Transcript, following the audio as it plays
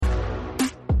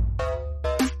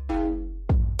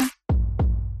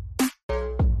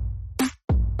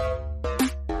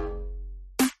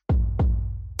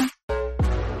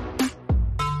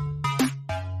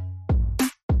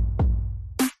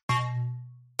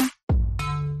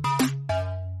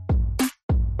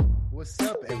What's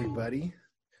up, everybody?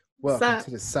 What's Welcome up?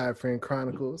 to the Side Friend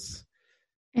Chronicles.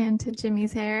 And to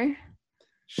Jimmy's hair.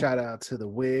 Shout out to the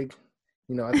wig.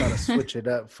 I thought I'd switch it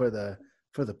up for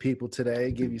the people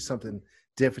today, give you something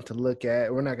different to look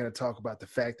at. We're not going to talk about the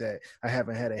fact that I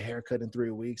haven't had a haircut in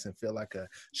 3 weeks and feel like a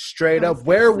straight up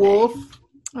werewolf.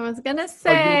 I was gonna Oh, you were gonna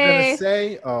say,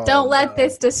 say? Oh, don't let no.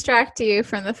 this distract you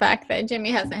from the fact that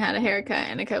Jimmy hasn't had a haircut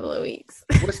in a couple of weeks.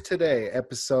 What's today?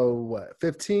 Episode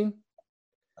 15?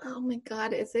 Oh my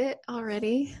God, is it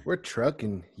already? We're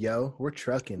trucking, yo. We're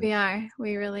trucking. We are.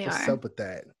 We really What's are. up with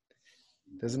that?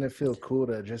 Doesn't it feel cool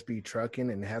to just be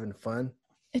trucking and having fun?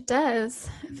 It does.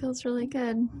 It feels really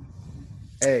good.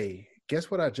 Hey, guess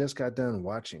what I just got done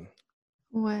watching?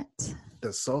 What?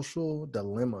 The Social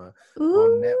Dilemma Ooh.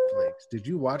 on Netflix. Did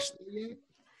you watch it yet?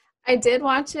 I did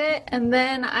watch it, and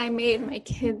then I made my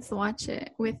kids watch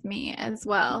it with me as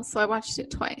well. So I watched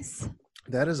it twice.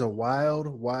 That is a wild,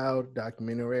 wild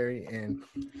documentary, and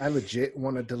I legit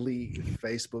want to delete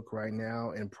Facebook right now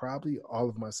and probably all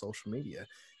of my social media.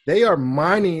 They are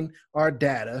mining our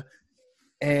data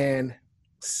and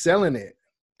selling it.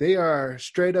 They are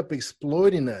straight up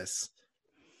exploiting us.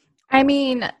 I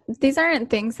mean, these aren't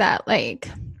things that, I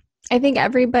think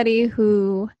everybody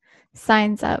who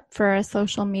signs up for a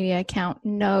social media account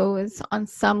knows on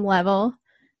some level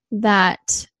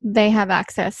that they have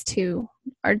access to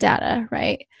our data,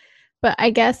 right? But I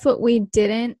guess what we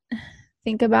didn't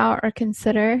think about or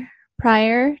consider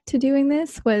prior to doing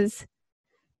this was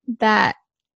that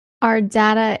our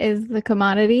data is the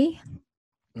commodity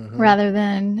rather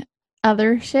than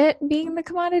other shit being the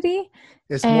commodity.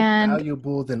 It's more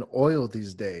valuable than oil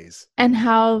these days. And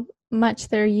how much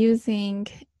they're using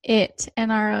it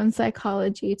and our own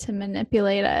psychology to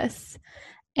manipulate us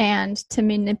and to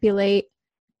manipulate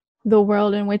the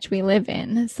world in which we live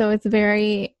in. So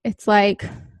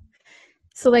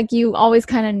you always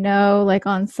kind of know, like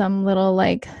on some little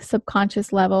like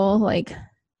subconscious level, like,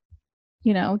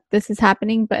 this is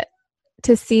happening, but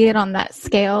to see it on that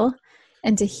scale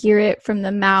and to hear it from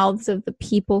the mouths of the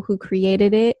people who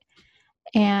created it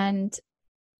and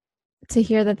to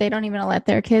hear that they don't even let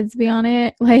their kids be on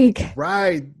it,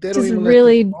 right, they don't just even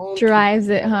really drives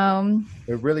it home.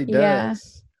 It really does. Yeah.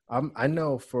 I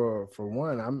know for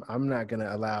one, I'm not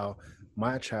gonna allow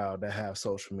my child to have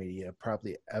social media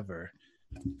probably ever.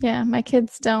 Yeah, my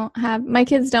kids don't have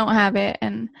it,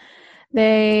 and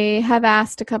they have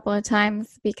asked a couple of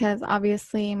times because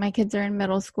obviously my kids are in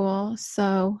middle school,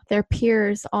 so their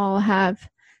peers all have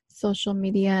social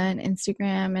media and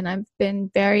Instagram, and I've been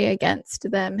very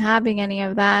against them having any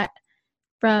of that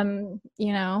from,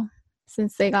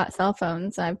 since they got cell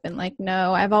phones. I've been like,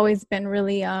 no. I've always been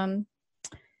really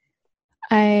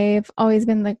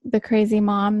the crazy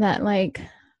mom that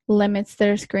limits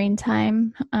their screen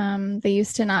time. They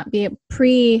used to not be,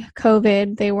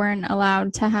 pre-COVID, they weren't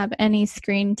allowed to have any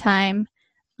screen time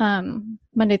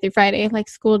Monday through Friday, like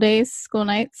school days, school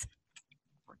nights.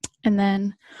 And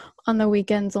then on the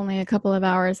weekends, only a couple of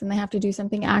hours, and they have to do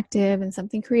something active and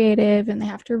something creative, and they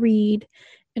have to read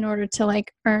in order to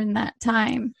earn that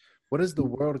time. What is the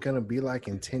world going to be like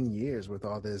in 10 years with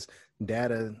all this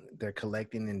data they're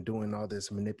collecting and doing all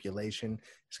this manipulation?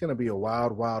 It's going to be a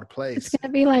wild, wild place. It's going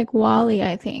to be like WALL-E,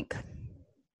 I think.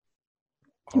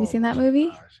 Have you seen that movie?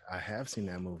 Gosh, I have seen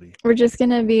that movie. We're just going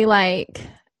to be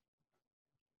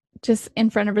just in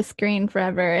front of a screen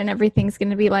forever, and everything's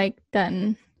going to be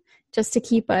done just to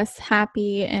keep us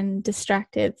happy and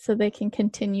distracted so they can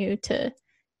continue to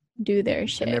do their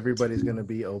shit. And everybody's going to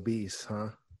be obese, huh?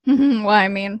 Well, I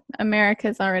mean,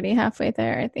 America's already halfway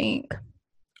there, I think.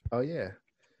 Oh, yeah.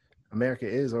 America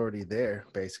is already there,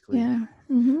 basically. Yeah.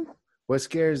 Mm-hmm. What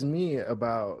scares me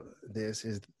about this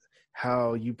is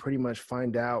how you pretty much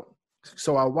find out.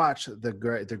 So I watched The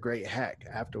Great Hack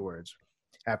afterwards,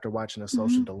 after watching The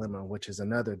Social Dilemma, which is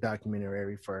another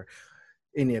documentary for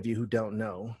any of you who don't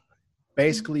know.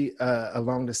 Basically,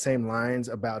 along the same lines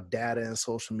about data and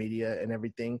social media and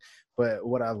everything. But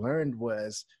what I learned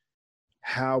was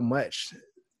how much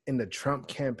in the Trump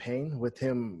campaign with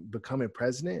him becoming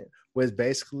president was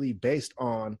basically based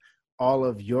on all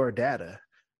of your data,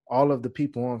 all of the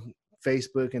people on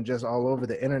Facebook and just all over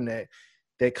the internet.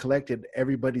 They collected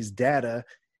everybody's data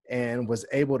and was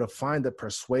able to find the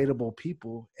persuadable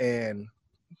people, and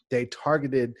they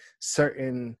targeted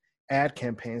certain ad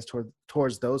campaigns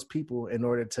towards those people in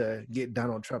order to get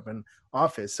Donald Trump in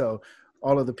office. So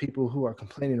all of the people who are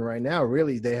complaining right now,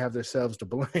 really, they have themselves to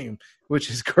blame, which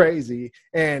is crazy.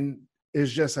 And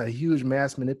it's just a huge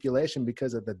mass manipulation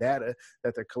because of the data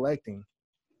that they're collecting.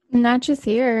 Not just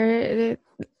here.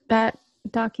 That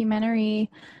documentary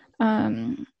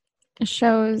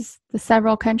shows the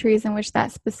several countries in which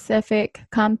that specific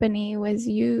company was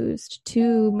used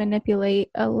to manipulate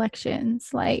elections.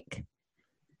 Like,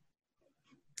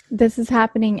 this is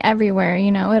happening everywhere.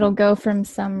 It'll go from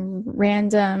some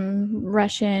random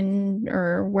Russian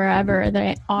or wherever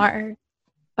they are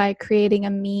by creating a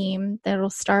meme that'll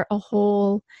start a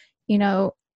whole,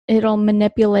 it'll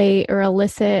manipulate or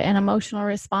elicit an emotional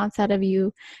response out of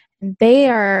you. And they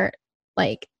are,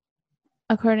 like,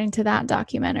 according to that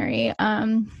documentary,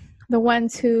 the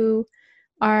ones who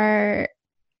are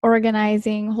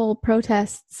organizing whole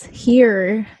protests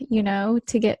here,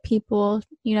 to get people,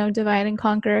 divide and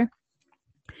conquer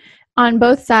on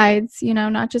both sides,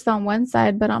 not just on one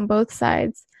side, but on both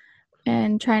sides,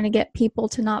 and trying to get people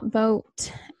to not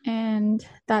vote. And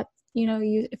that,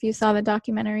 if you saw the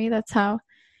documentary, that's how,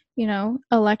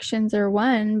 elections are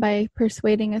won, by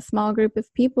persuading a small group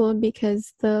of people,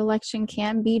 because the election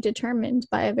can be determined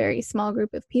by a very small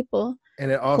group of people,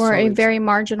 and it also for a very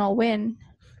marginal win.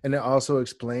 And it also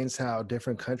explains how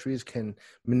different countries can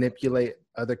manipulate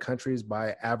other countries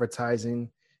by advertising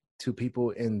to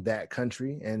people in that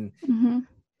country. And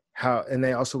and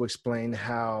they also explain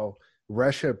how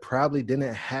Russia probably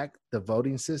didn't hack the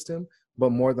voting system,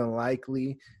 but more than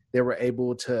likely they were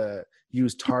able to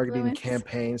use targeting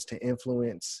campaigns to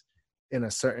influence in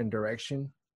a certain direction.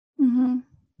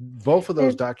 Both of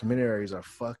those documentaries are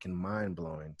fucking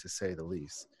mind-blowing, to say the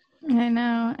least. I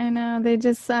know. They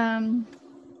just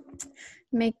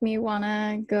make me want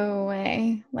to go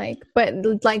away.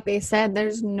 But like they said,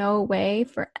 there's no way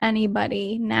for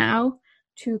anybody now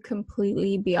to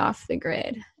completely be off the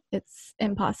grid. It's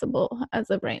impossible as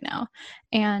of right now.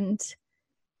 And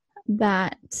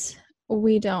that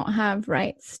we don't have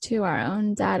rights to our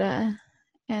own data.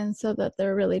 And so that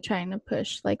they're really trying to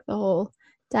push, like, the whole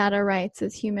data rights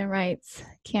as human rights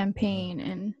campaign.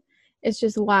 And it's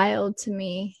just wild to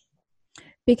me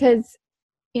because,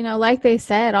 like they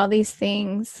said, all these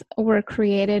things were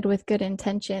created with good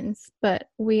intentions, but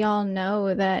we all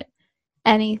know that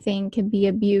anything can be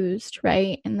abused,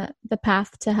 right? And that the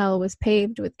path to hell was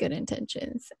paved with good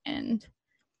intentions. And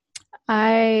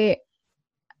the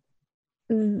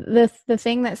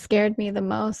thing that scared me the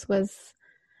most was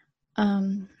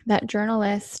that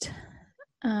journalist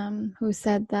who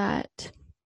said that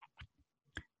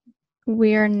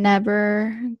we're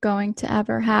never going to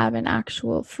ever have an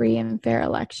actual free and fair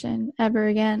election ever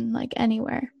again, like,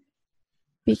 anywhere,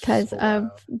 because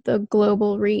of the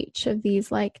global reach of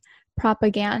these, like,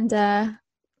 propaganda,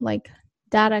 like,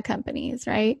 data companies,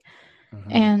 right?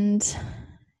 And,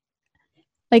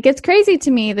 like, it's crazy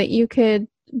to me that you could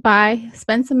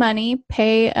spend some money,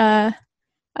 pay a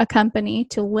company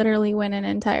to literally win an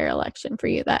entire election for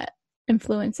you that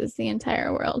influences the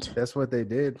entire world. That's what they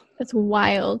did. It's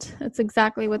wild. That's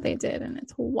exactly what they did, and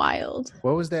it's wild.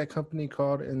 What was that company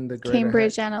called in the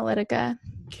Cambridge Analytica.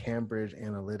 Cambridge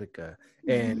Analytica.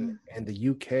 And in the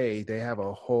UK, they have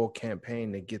a whole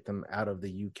campaign to get them out of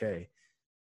the UK.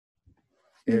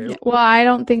 Well, I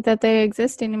don't think that they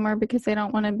exist anymore because they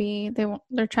don't want to be.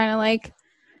 They're trying to, like,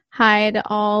 hide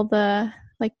all the,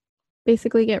 like,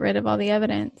 basically get rid of all the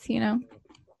evidence. They're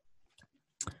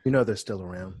still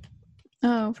around.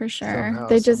 Oh, for sure. Somehow,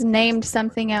 they just named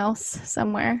something else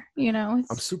somewhere, I'm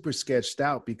super sketched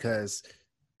out because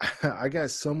I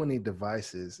got so many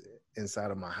devices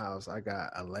inside of my house. I got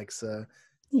Alexa,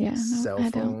 cell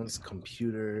phones,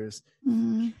 computers,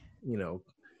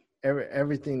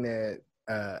 everything that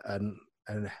a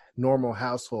normal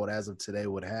household as of today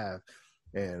would have.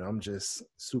 And I'm just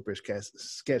super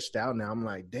sketched out now. I'm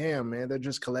like, damn, man, they're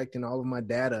just collecting all of my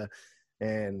data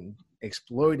and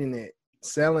exploiting it,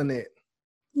 selling it.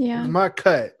 Yeah. My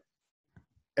cut.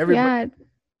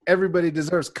 Everybody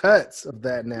deserves cuts of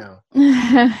that now.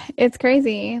 It's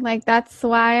crazy. Like, that's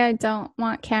why I don't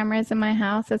want cameras in my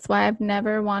house. That's why I've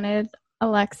never wanted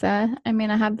Alexa. I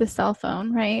mean, I have the cell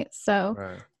phone, right? So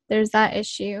there's that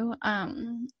issue. I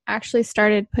actually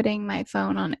started putting my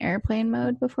phone on airplane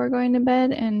mode before going to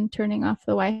bed and turning off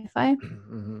the Wi-Fi.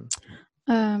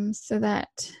 So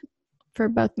that for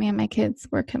both me and my kids,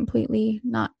 we're completely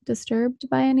not disturbed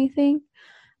by anything.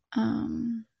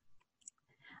 I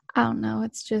don't know.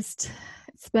 It's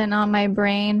been on my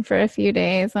brain for a few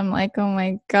days. I'm like, oh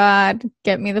my God,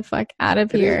 get me the fuck out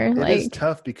of here. It is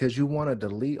tough because you want to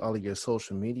delete all of your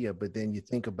social media, but then you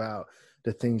think about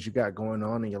the things you got going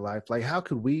on in your life. Like, how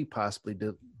could we possibly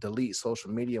delete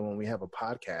social media when we have a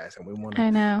podcast and we want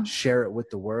to share it with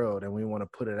the world and we want to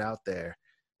put it out there?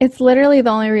 It's literally the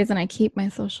only reason I keep my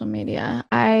social media.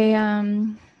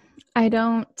 I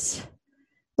don't...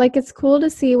 Like, it's cool to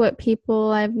see what people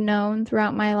I've known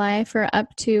throughout my life are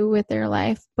up to with their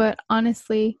life. But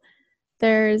honestly,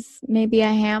 there's maybe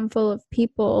a handful of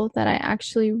people that I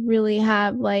actually really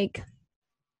have like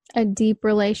a deep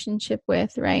relationship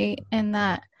with, right? And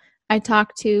that I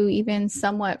talk to even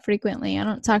somewhat frequently. I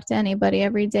don't talk to anybody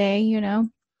every day, you know?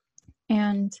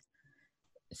 And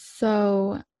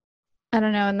so I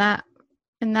don't know,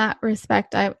 in that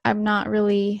respect, I'm not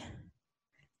really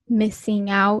missing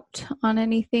out on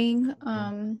anything.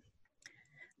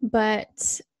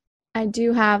 But I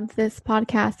do have this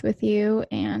podcast with you,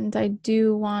 and I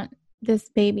do want this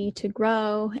baby to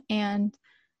grow, and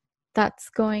that's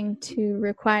going to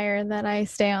require that I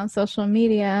stay on social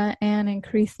media and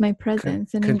increase my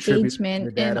presence and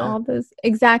engagement in all those.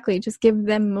 Exactly. Just give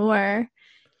them more.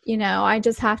 You know, I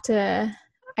just have to,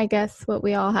 I guess what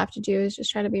we all have to do is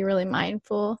just try to be really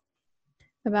mindful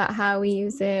about how we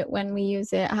use it, when we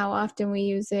use it, how often we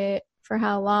use it, for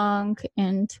how long,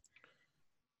 and,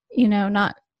 you know,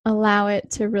 not allow it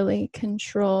to really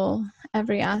control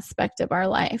every aspect of our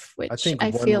life, which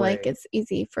I feel like it's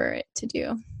easy for it to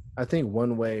do. I think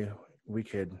one way we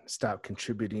could stop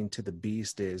contributing to the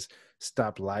beast is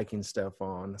stop liking stuff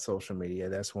on social media.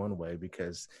 That's one way,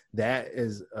 because that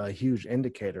is a huge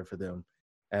indicator for them,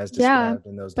 as described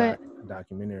in those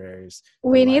documentaries.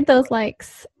 We need those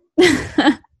likes.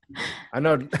 I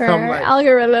know. For our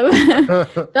algorithm.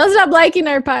 Don't stop liking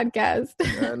our podcast.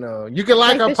 I know. You can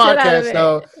like our podcast,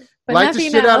 though. Like the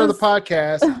shit out of the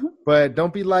podcast, but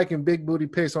don't be liking big booty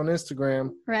pics on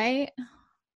Instagram. Right?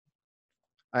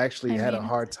 I actually had a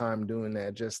hard time doing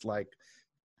that just like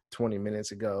 20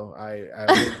 minutes ago. I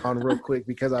went on real quick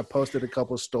because I posted a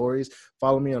couple stories.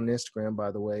 Follow me on Instagram,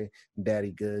 by the way,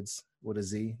 Daddy Goods with a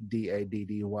Z,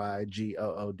 DADDYGOODZ.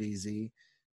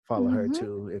 Follow her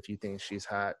too if you think she's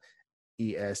hot.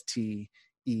 ESTELABELLA.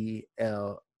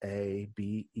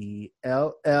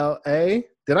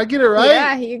 Did I get it right?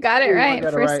 Yeah, you got it right.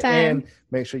 First time. And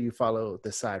make sure you follow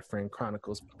the Side Friend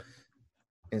Chronicles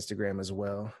Instagram as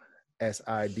well.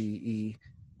 SIDE.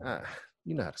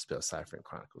 You know how to spell Side Friend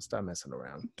Chronicles. Stop messing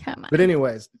around. Come on. But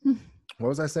anyways, what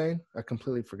was I saying? I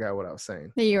completely forgot what I was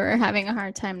saying. That you were having a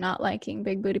hard time not liking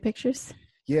big booty pictures.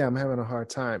 Yeah, I'm having a hard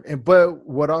time. But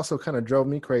what also kind of drove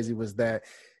me crazy was that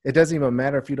it doesn't even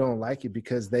matter if you don't like it,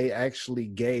 because they actually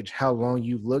gauge how long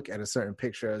you look at a certain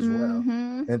picture as well.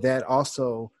 And that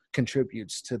also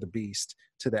contributes to the beast,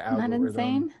 to the algorithm. Not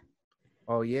insane?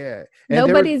 Oh, yeah. And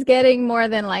nobody's getting more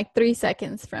than like 3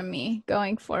 seconds from me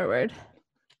going forward.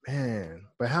 Man,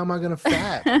 but how am I going to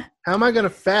fap? How am I going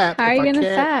to fap? How are you going to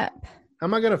fap? How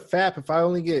am I going to fap if I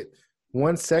only get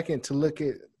 1 second to look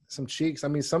at some cheeks? I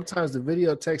mean, sometimes the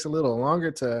video takes a little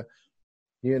longer to,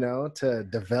 you know, to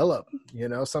develop, you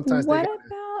know, sometimes. What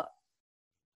about,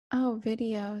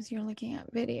 videos? You're looking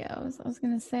at videos. I was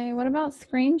going to say, what about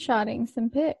screenshotting some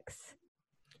pics?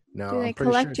 No, do they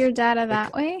collect your data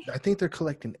that way? I think they're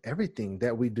collecting everything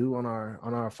that we do on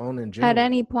our phone in general. At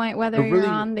any point, whether you're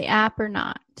on the app or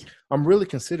not. I'm really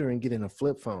considering getting a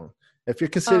flip phone. If you're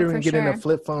considering getting a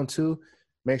flip phone too,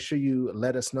 make sure you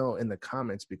let us know in the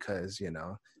comments, because, you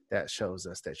know, that shows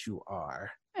us that you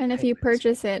are. And if you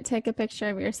purchase it, take a picture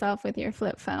of yourself with your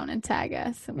flip phone and tag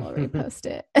us, and we'll repost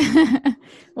it.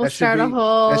 We'll start a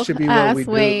whole ass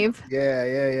wave.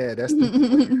 Yeah. That's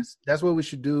that's what we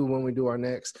should do when we do our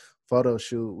next photo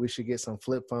shoot. We should get some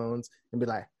flip phones and be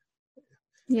like,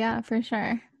 yeah, for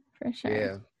sure.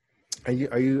 Yeah. Are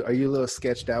you a little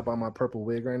sketched out by my purple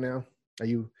wig right now? Are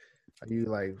you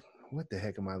like, what the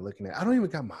heck am I looking at? I don't even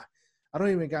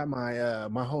got my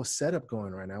my whole setup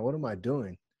going right now. What am I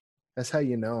doing? That's how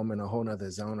you know I'm in a whole nother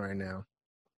zone right now.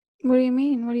 What do you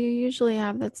mean? What do you usually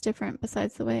have that's different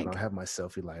besides the wig? I have my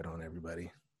selfie light on, everybody.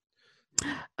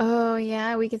 Oh,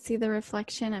 yeah. We could see the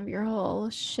reflection of your whole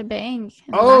shebang.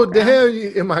 Oh, damn.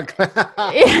 In my class.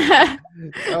 Yeah.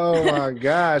 Oh, my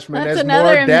gosh, man. That's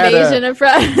another invasion of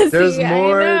privacy. There's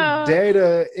more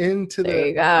data into there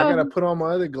you go. I got to put on my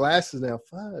other glasses now.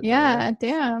 Fuck. Yeah, man.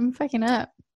 Damn. I'm fucking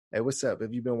up. Hey, what's up?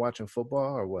 Have you been watching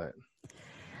football or what?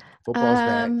 Football's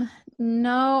back.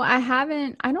 No, I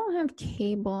haven't. I don't have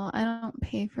cable. I don't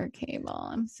pay for cable.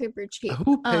 I'm super cheap.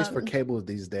 Who pays for cable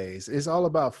these days? It's all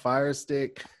about Fire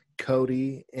Stick,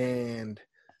 Cody, and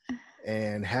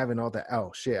having all that.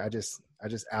 Oh shit! I just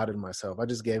outed myself. I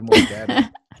just gave more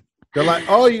data. They're like,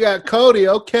 "Oh, you got Cody?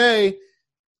 Okay,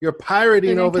 you're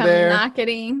pirating over there,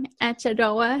 knocking at your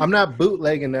door." I'm not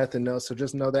bootlegging nothing, though. So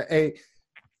just know that. Hey,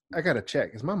 I gotta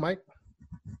check. Is my mic?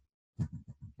 Am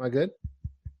I good?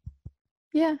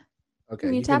 Yeah. Okay.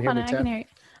 When you tap on it, I can hear you.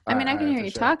 I mean, I can hear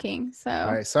you talking. So.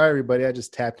 All right. Sorry, everybody. I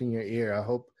just tapped in your ear. I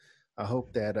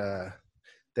hope that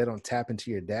they don't tap into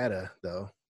your data, though.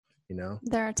 You know.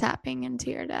 They're tapping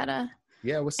into your data.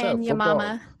 Yeah. What's up? And your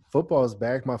mama. football's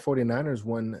back. My 49ers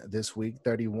won this week,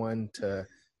 31-6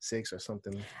 or something. I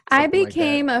Something like that.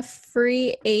 became a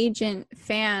free agent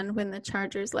fan when the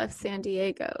Chargers left San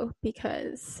Diego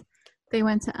because they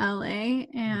went to LA.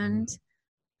 And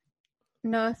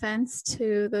no offense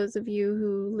to those of you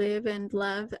who live and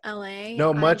love LA.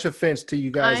 No, much offense to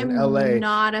you guys in LA. I'm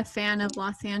not a fan of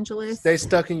Los Angeles. Stay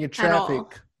stuck in your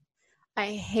traffic. I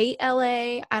hate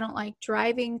LA. I don't like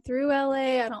driving through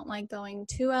LA. I don't like going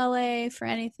to LA for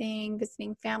anything,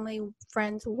 visiting family,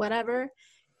 friends, whatever.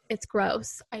 It's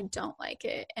gross. I don't like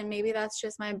it. And maybe that's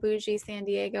just my bougie San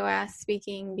Diego ass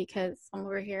speaking because I'm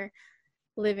over here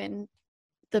living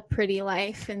the pretty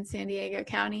life in San Diego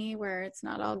County where it's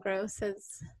not all gross.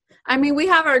 We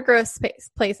have our gross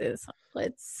places.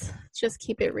 Let's just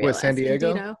keep it real. What, San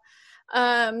Diego?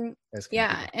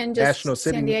 Yeah, and just National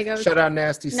City. San Diego. Shout out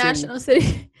Nasty City. National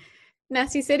City.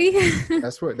 Nasty City.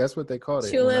 That's what they called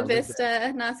it. Chula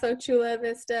Vista, not so Chula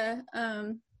Vista.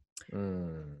 I'm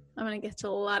gonna get to a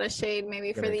lot of shade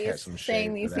maybe for these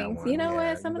saying these things. You know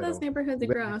what? Some of those neighborhoods are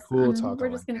gross. We're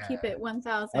just gonna keep it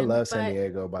 1,000. I love San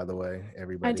Diego, by the way,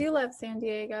 everybody. I do love San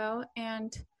Diego,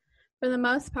 and for the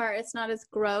most part, it's not as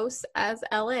gross as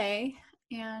LA.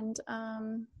 And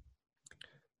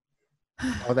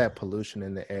all that pollution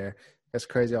in the air. That's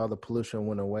crazy. All the pollution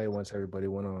went away once everybody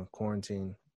went on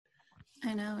quarantine.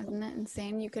 I know, isn't that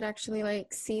insane? You could actually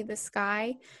see the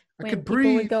sky. When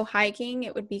people would go hiking,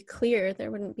 it would be clear. There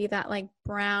wouldn't be that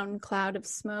brown cloud of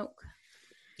smoke.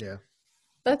 Yeah.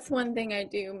 That's one thing I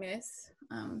do miss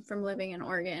from living in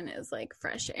Oregon is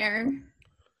fresh air.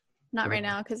 Not right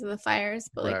now because of the fires,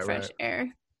 but fresh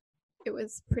air. It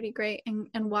was pretty great.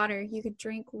 And water. You could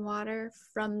drink water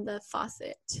from the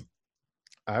faucet.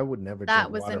 I would never that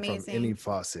drink was water amazing. from any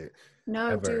faucet. No,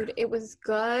 ever. Dude, it was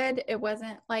good. It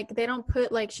wasn't they don't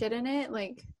put shit in it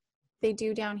they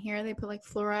do down here. They put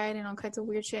fluoride and all kinds of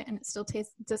weird shit and it still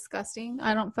tastes disgusting.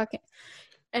 I don't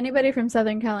anybody from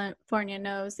Southern California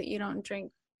knows that you don't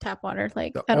drink tap water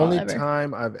the only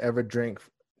time I've ever drank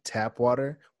tap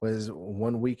water was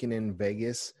one weekend in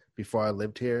Vegas before I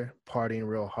lived here, partying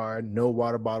real hard, no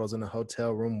water bottles in the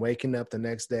hotel room, waking up the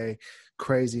next day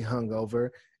crazy hungover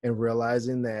and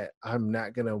realizing that I'm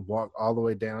not going to walk all the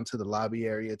way down to the lobby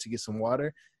area to get some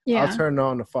water. Yeah. I'll turn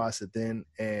on the faucet then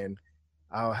and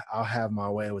I'll have my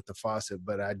way with the faucet,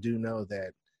 but I do know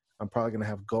that I'm probably going to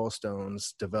have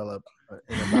gallstones develop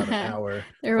in about an hour.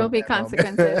 There will be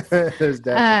consequences. There's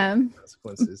definitely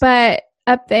consequences. But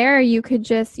up there, you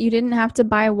didn't have to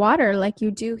buy water like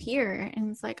you do here.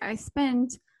 And it's I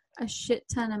spend a shit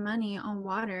ton of money on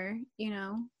water,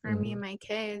 for me and my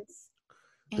kids.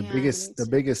 The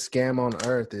biggest scam on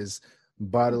earth is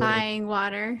buying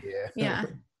water. Yeah. Yeah.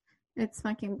 It's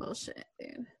fucking bullshit,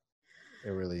 dude.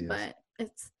 It really is. But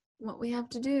it's what we have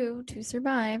to do to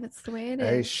survive. It's the way it is.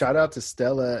 Hey, shout out to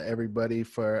Stella, everybody,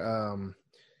 for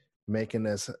making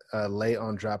us late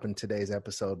on dropping today's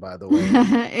episode, by the way.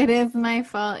 It is my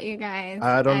fault, you guys.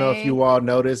 I don't know if you all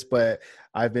noticed, but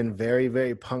I've been very,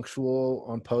 very punctual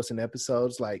on posting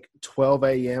episodes 12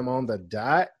 a.m. on the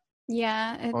dot.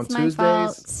 Yeah, it's on my Tuesdays.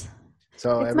 Fault.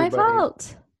 So it's my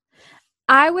fault.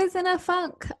 I was in a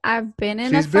funk. I've been in a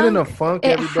funk. She's been in a funk,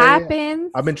 it everybody.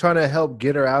 Happens. I've been trying to help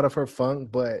get her out of her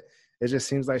funk, but it just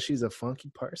seems like she's a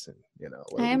funky person,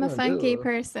 I am a funky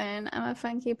person. I'm a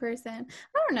funky person.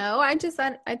 I don't know.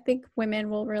 I think women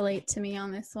will relate to me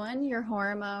on this one. Your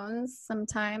hormones,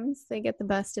 sometimes they get the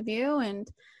best of you, and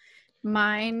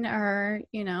mine are,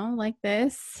 like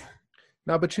this.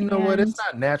 No, but you know what? It's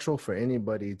not natural for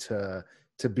anybody to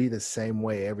be the same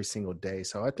way every single day.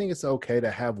 So I think it's okay to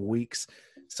have weeks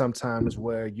sometimes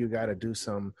where you got to do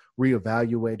some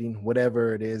reevaluating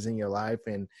whatever it is in your life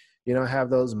and, have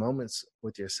those moments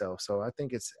with yourself. So I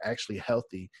think it's actually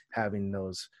healthy having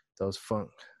those funk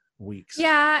weeks.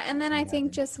 Yeah. And then I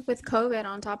think just with COVID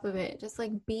on top of it, just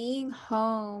being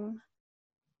home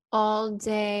all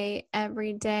day,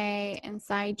 every day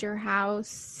inside your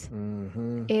house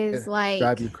is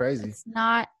drive you crazy. It's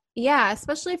not,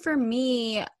 especially for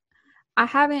me. I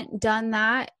haven't done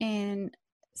that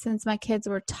since my kids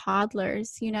were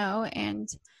toddlers, and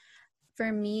for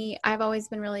me, I've always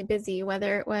been really busy,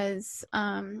 whether it was,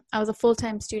 I was a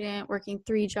full-time student working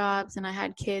 3 jobs and I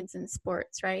had kids in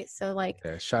sports, right? So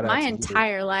my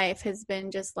entire life has been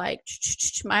just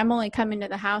I'm only coming to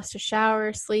the house to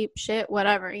shower, sleep, shit,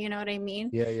 whatever, you know what I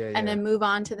mean? Yeah. And then move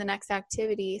on to the next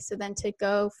activity. So then to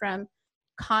go from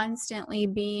constantly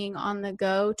being on the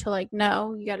go to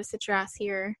no, you got to sit your ass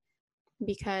here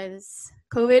because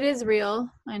COVID is real.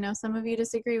 I know some of you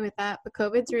disagree with that, but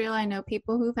COVID's real. I know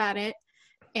people who've had it.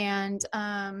 And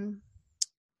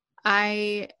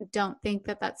I don't think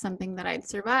that that's something that I'd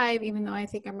survive, even though I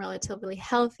think I'm relatively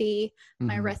healthy.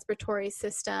 My respiratory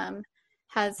system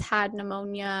has had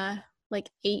pneumonia like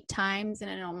 8 times and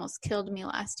it almost killed me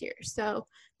last year. So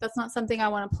that's not something I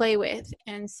want to play with.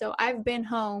 And so I've been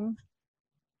home,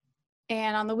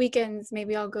 and on the weekends,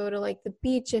 maybe I'll go to like the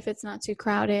beach if it's not too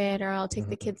crowded, or I'll take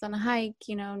the kids on a hike,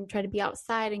 and try to be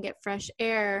outside and get fresh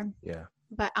air. Yeah.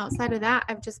 But outside of that,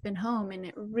 I've just been home, and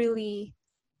it really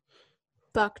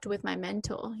fucked with my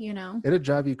mental, It'll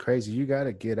drive you crazy. You got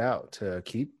to get out to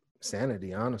keep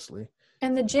sanity, honestly.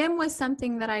 And the gym was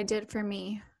something that I did for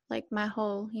me, like my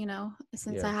whole,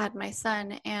 since Yeah. I had my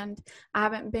son. And I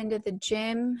haven't been to the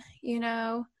gym,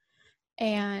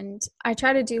 and I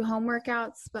try to do home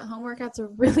workouts, but home workouts are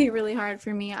really, really hard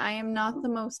for me. I am not the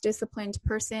most disciplined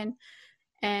person.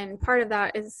 And part of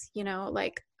that is,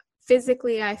 like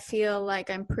physically, I feel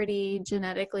like I'm pretty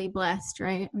genetically blessed,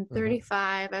 right? I'm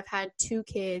 35. I've had 2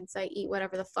 kids. I eat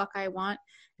whatever the fuck I want.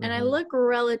 And I look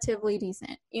relatively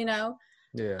decent,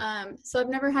 Yeah. So I've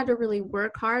never had to really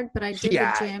work hard, but I did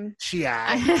the gym.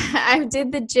 I I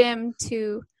did the gym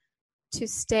to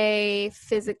stay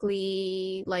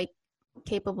physically like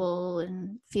capable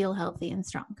and feel healthy and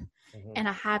strong. And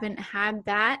I haven't had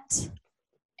that.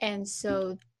 And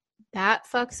so that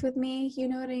fucks with me. You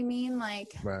know what I mean?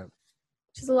 Like, right.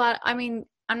 Just a lot. I mean,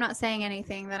 I'm not saying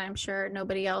anything that I'm sure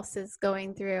nobody else is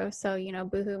going through. So,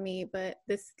 boohoo me. But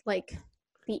this, like,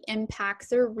 the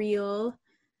impacts are real.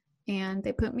 And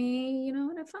they put me, in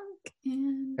a funk.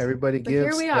 And everybody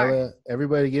gives Stella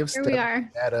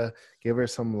data. Give her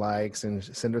some likes and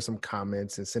send her some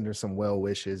comments and send her some well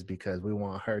wishes, because we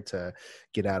want her to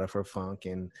get out of her funk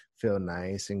and feel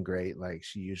nice and great like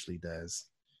she usually does.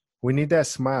 We need that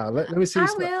smile. Let me see. I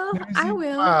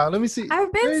will. Smile. Let me see.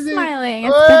 I've been smiling.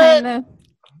 It's behind the.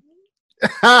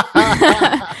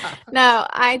 No,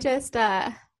 I just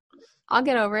I'll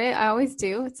get over it. I always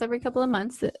do. It's every couple of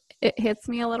months. It hits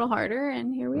me a little harder,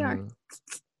 and here we are.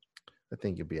 I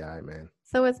think you'll be all right, man.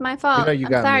 So it's my fault. I'm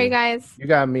sorry, guys. You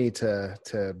got me to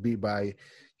be by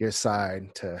your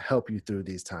side to help you through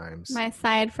these times. My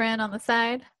side friend on the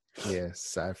side. Yes,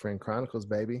 Side Friend Chronicles,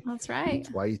 baby. That's right.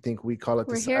 Why you think we call it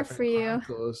the Side Friend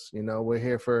Chronicles? We're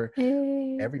here for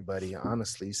everybody,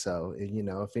 honestly. So,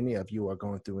 if any of you are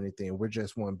going through anything, we're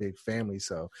just one big family.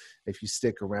 So if you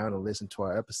stick around and listen to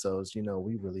our episodes,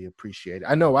 we really appreciate it.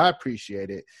 I know I appreciate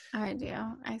it. I do.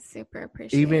 I super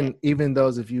appreciate it. Even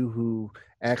those of you who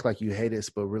act like you hate us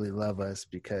but really love us,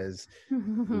 because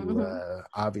you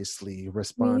obviously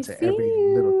respond to every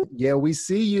little. Yeah, we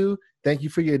see you. Thank you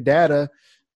for your data.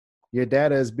 Your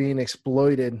data is being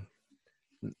exploited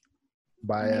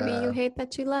by maybe you hate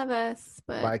that you love us,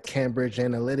 but by Cambridge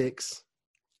Analytica.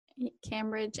 There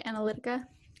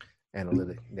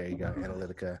you go,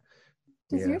 Analytica.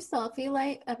 Does your selfie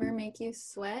light ever make you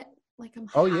sweat? Like I'm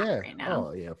hot right now.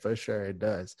 Oh yeah, for sure it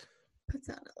does. Puts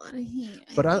out a lot of heat.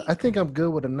 But I think I'm good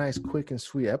with a nice, quick, and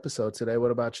sweet episode today.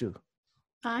 What about you?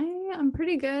 I am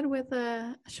pretty good with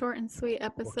a short and sweet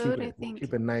episode. I think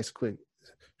keep it nice, quick,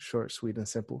 short, sweet, and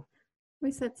simple.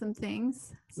 We said some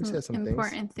things, some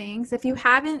important things. If you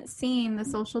haven't seen The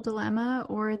Social Dilemma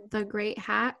or The Great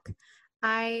Hack,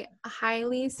 I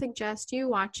highly suggest you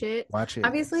watch it.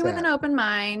 Obviously with an open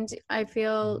mind. I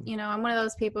feel, I'm one of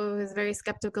those people who's very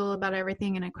skeptical about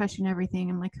everything, and I question everything.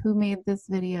 I'm like, who made this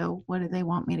video? What do they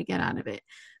want me to get out of it?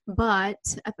 But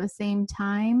at the same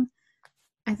time,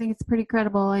 I think it's pretty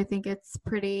credible. I think it's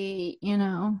pretty,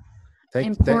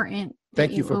 important.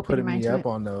 Thank you for putting me up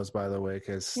on those, by the way,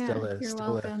 because Stella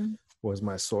was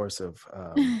my source of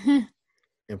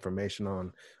information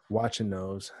on watching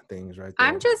those things right there.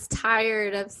 I'm just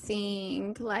tired of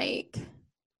seeing,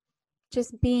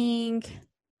 just being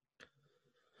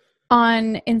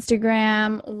on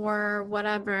Instagram or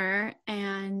whatever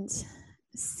and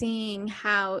seeing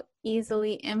how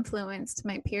easily influenced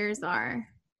my peers are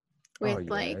with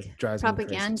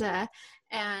propaganda.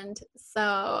 And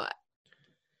so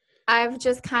I've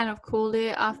just kind of cooled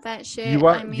it off that shit. You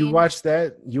watch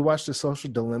The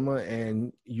Social Dilemma,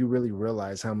 and you really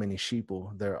realize how many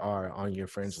sheeple there are on your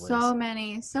friends list. So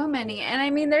many. And I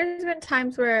mean, there's been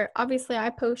times where obviously I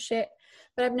post shit,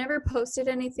 but I've never posted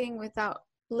anything without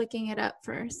looking it up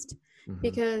first,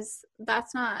 because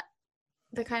that's not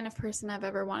the kind of person I've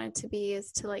ever wanted to be,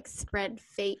 is to spread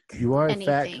fake. You are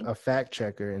a fact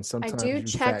checker, and sometimes you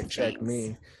fact check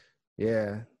me.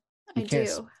 Yeah. You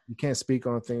can't speak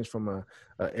on things from a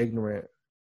ignorant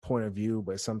point of view,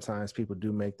 but sometimes people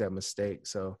do make that mistake.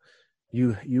 So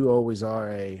you always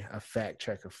are a fact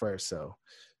checker first. So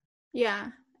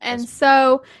yeah. And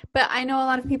so, but I know a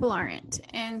lot of people aren't.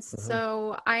 And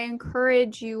so I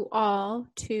encourage you all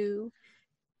to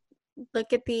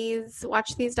look at these,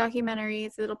 watch these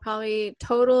documentaries. It'll probably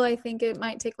total, I think it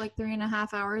might take like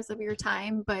 3.5 hours of your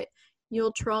time, but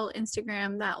you'll troll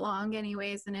Instagram that long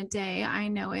anyways in a day. I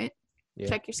know it. Yeah.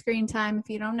 Check your screen time if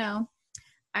you don't know.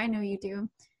 I know you do.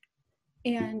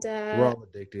 And we're all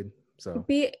addicted. So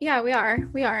we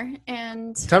are.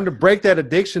 And time to break that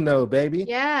addiction though, baby.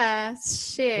 Yeah,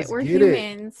 shit. Let's we're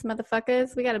humans,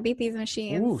 motherfuckers. We gotta beat these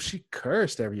machines. Ooh, she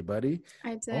cursed everybody.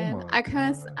 I did. I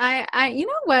cursed. I you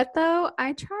know what though?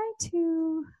 I try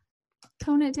to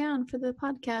tone it down for the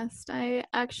podcast. I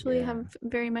actually have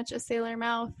very much a sailor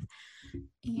mouth,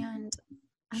 and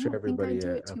I don't think I do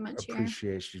it too much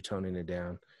appreciates you toning it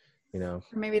down. You know,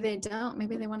 or maybe they don't.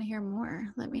 Maybe they want to hear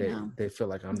more. Let me know. They feel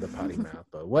like I'm the potty mouth,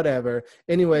 but whatever.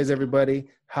 Anyways, everybody,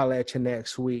 holla at you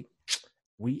next week.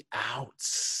 We out.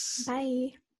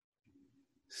 Bye.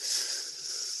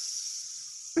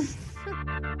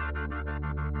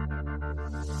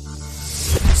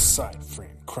 Side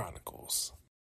Frame Chronicles.